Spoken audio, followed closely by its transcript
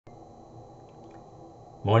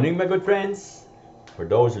Morning, my good friends. For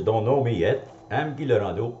those who don't know me yet, I'm Guy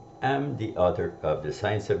Laurando. I'm the author of The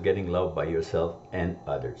Science of Getting Love by Yourself and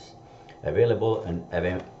Others, available on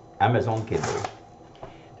Amazon Kindle.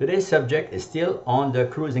 Today's subject is still on the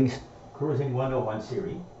Cruising 101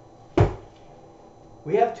 series.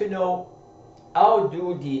 We have to know, how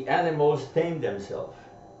do the animals tame themselves?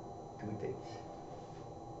 Two things.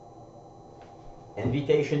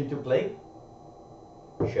 Invitation to play,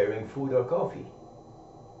 sharing food or coffee.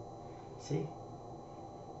 See?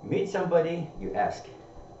 Meet somebody, you ask.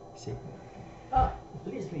 See?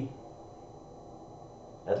 Please me.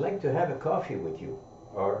 I'd like to have a coffee with you.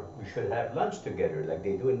 Or we should have lunch together like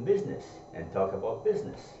they do in business and talk about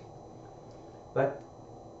business. But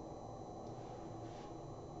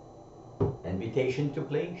invitation to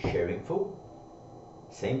play, sharing food.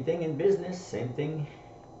 Same thing in business, same thing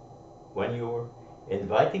when you're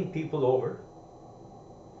inviting people over.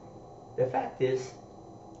 The fact is,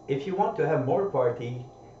 if you want to have more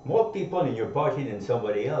people in your party than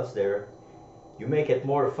somebody else there, you make it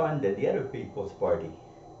more fun than the other people's party.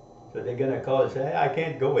 So they're gonna call and say, hey, I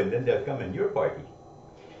can't go, and then they'll come in your party.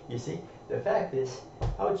 You see, the fact is,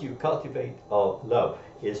 how do you cultivate love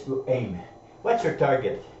is to aim. What's your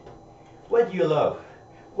target? What do you love?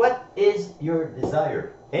 What is your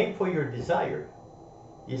desire? Aim for your desire.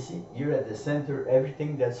 You see, you're at the center,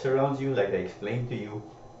 everything that surrounds you, like I explained to you.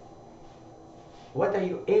 What are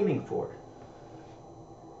you aiming for?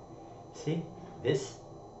 See, this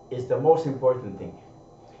is the most important thing.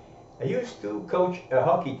 I used to coach a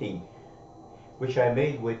hockey team, which I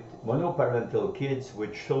made with monoparental kids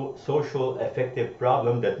with social affective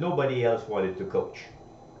problem that nobody else wanted to coach.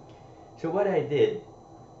 So what I did,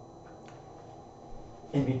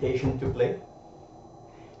 invitation to play,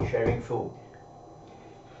 sharing food.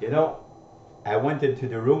 You know, I went into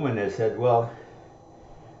the room and I said, well,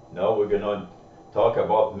 now we're gonna talk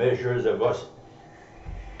about measures of us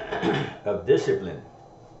of discipline.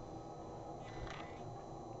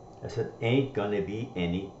 I said, ain't gonna be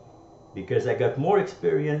any, because I got more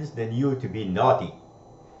experience than you to be naughty.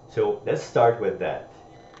 So let's start with that.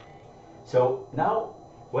 So now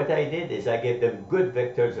what I did is I gave them good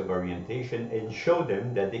vectors of orientation and showed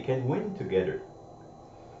them that they can win together.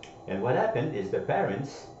 And what happened is the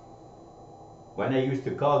parents, when I used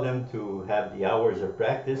to call them to have the hours of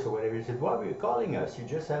practice or whatever, he said, why were you calling us? You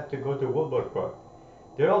just have to go to Woodward Park.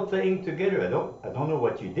 They're all playing together. I don't know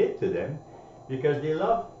what you did to them, because they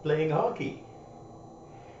love playing hockey.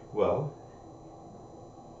 Well,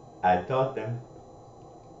 I taught them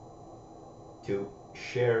to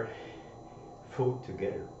share food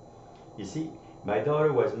together. You see, my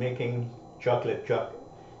daughter was making chocolate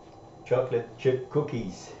chip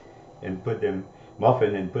cookies and put them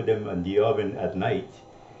muffin and put them in the oven at night,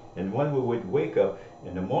 and when we would wake up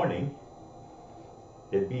in the morning,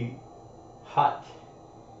 they'd be hot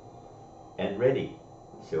and ready.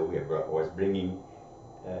 So we was bringing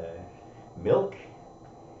milk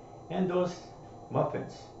and those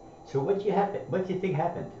muffins. So what do you think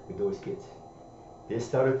happened with those kids? They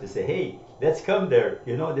started to say, hey, let's come there,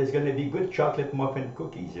 you know, there's going to be good chocolate muffin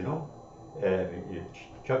cookies, you know,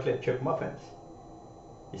 chocolate chip muffins.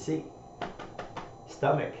 You see,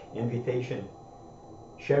 stomach, invitation,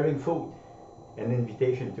 sharing food, an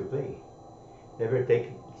invitation to play. Never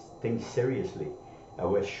take things seriously. I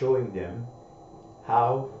was showing them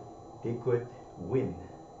how they could win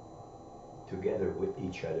together with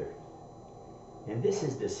each other. And this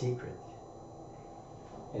is the secret.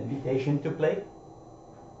 Invitation to play,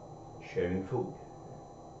 sharing food.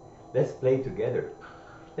 Let's play together.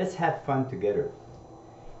 Let's have fun together.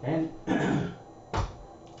 And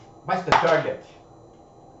what's the target?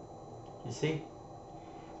 You see,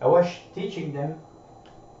 I was teaching them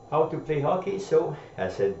how to play hockey, so I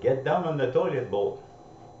said, get down on the toilet bowl.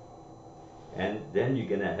 And then you're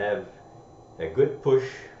gonna have a good push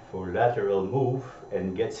for lateral move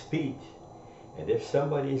and get speed. And if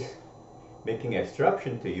somebody's making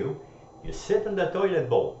obstruction to you, you sit on the toilet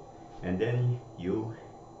bowl and then you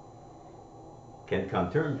can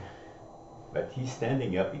counter. But he's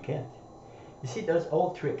standing up, you can't. You see, those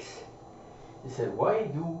old tricks. He said, why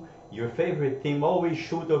do your favorite team always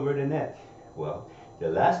shoot over the net? Well, the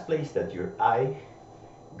last place that your eye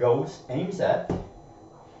aims at,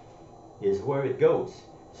 is where it goes.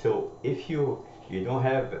 So if you don't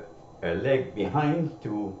have a leg behind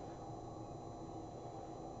to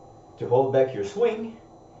hold back your swing,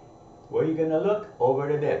 where are you gonna look? Over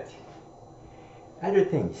the net. Other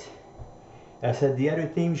things. I said the other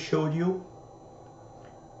team showed you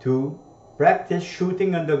to practice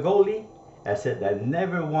shooting on the goalie. I said, I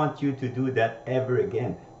never want you to do that ever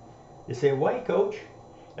again. They say, why, coach?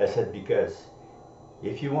 I said, because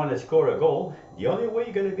if you want to score a goal, the only way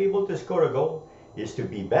you're going to be able to score a goal is to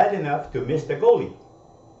be bad enough to miss the goalie.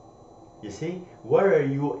 You see, where are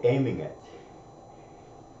you aiming at?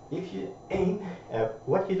 If you aim at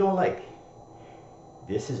what you don't like,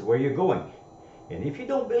 this is where you're going. And if you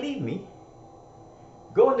don't believe me,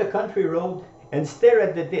 go on the country road and stare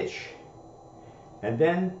at the ditch. And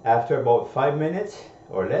then after about 5 minutes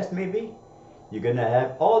or less maybe, you're gonna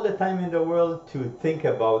have all the time in the world to think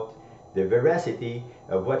about the veracity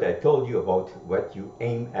of what I told you about what you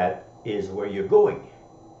aim at is where you're going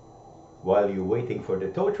while you're waiting for the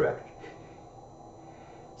tow truck.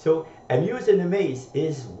 So Amuse and Amaze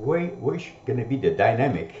is gonna be the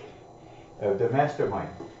dynamic of the mastermind.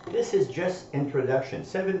 This is just introduction,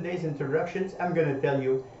 7 days introductions. I'm gonna tell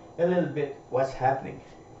you a little bit what's happening.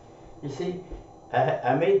 You see,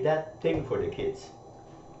 I made that thing for the kids.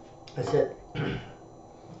 I said,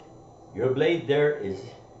 your blade there is,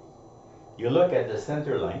 you look at the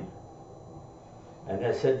center line, and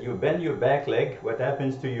I said, you bend your back leg, what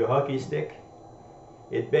happens to your hockey stick?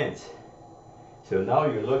 It bends. So now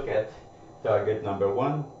you look at target number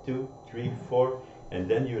 1, 2, 3, 4, and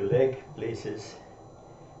then your leg places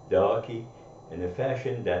the hockey in a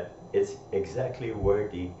fashion that it's exactly where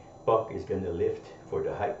the puck is going to lift for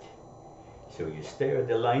the height. So you stare at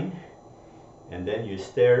the line, and then you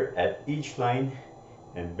stare at each line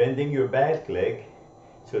and bending your back leg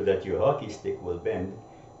so that your hockey stick will bend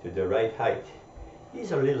to the right height.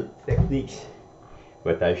 These are little techniques,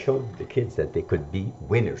 but I showed the kids that they could be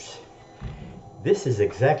winners. This is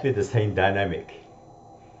exactly the same dynamic.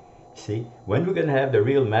 See, when we're going to have the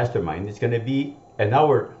real mastermind, it's going to be an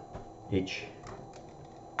hour each.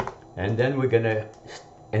 And then we're going to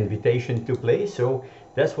invitation to play. So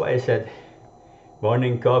that's why I said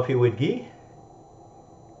morning coffee with Guy.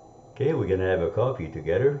 Okay, we're going to have a coffee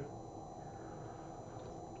together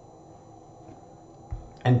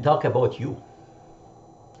and talk about you.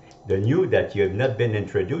 The new that you have not been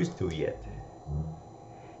introduced to yet.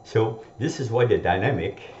 So this is why the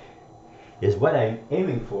dynamic is what I'm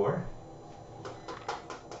aiming for,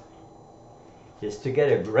 is to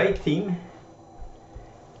get a great team,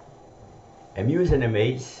 Amuse and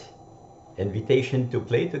Amaze, invitation to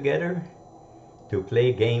play together, to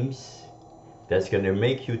play games that's going to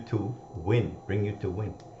make you to win, bring you to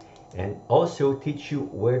win, and also teach you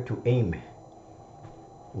where to aim,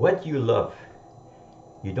 what you love.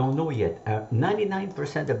 You don't know yet.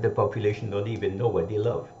 99% of the population don't even know what they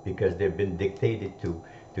love because they've been dictated to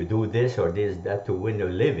do this or this, that to win a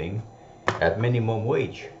living at minimum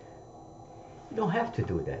wage. You don't have to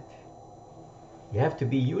do that. You have to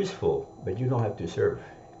be useful, but you don't have to serve.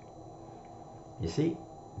 You see,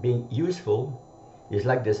 being useful is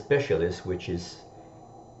like the specialist, which is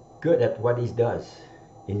good at what he does,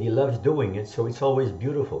 and he loves doing it, so it's always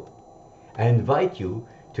beautiful. I invite you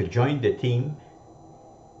to join the team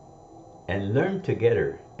and learn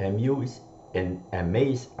together, amuse and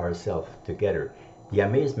amaze ourselves together. The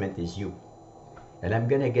amazement is you. And I'm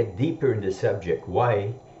going to get deeper in the subject.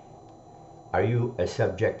 Why are you a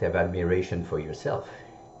subject of admiration for yourself?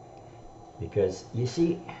 Because you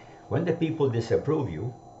see, when the people disapprove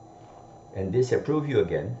you and disapprove you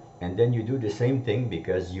again, and then you do the same thing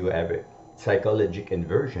because you have a psychological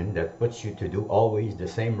inversion that puts you to do always the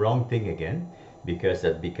same wrong thing again, because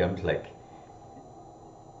that becomes like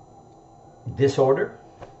disorder.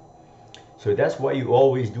 So that's why you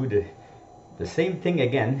always do the same thing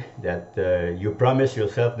again that you promise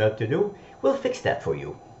yourself not to do. We'll fix that for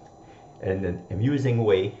you in an amusing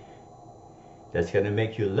way that's going to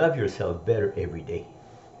make you love yourself better every day.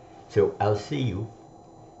 So I'll see you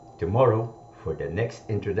tomorrow for the next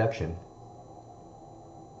introduction.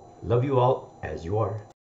 Love you all as you are.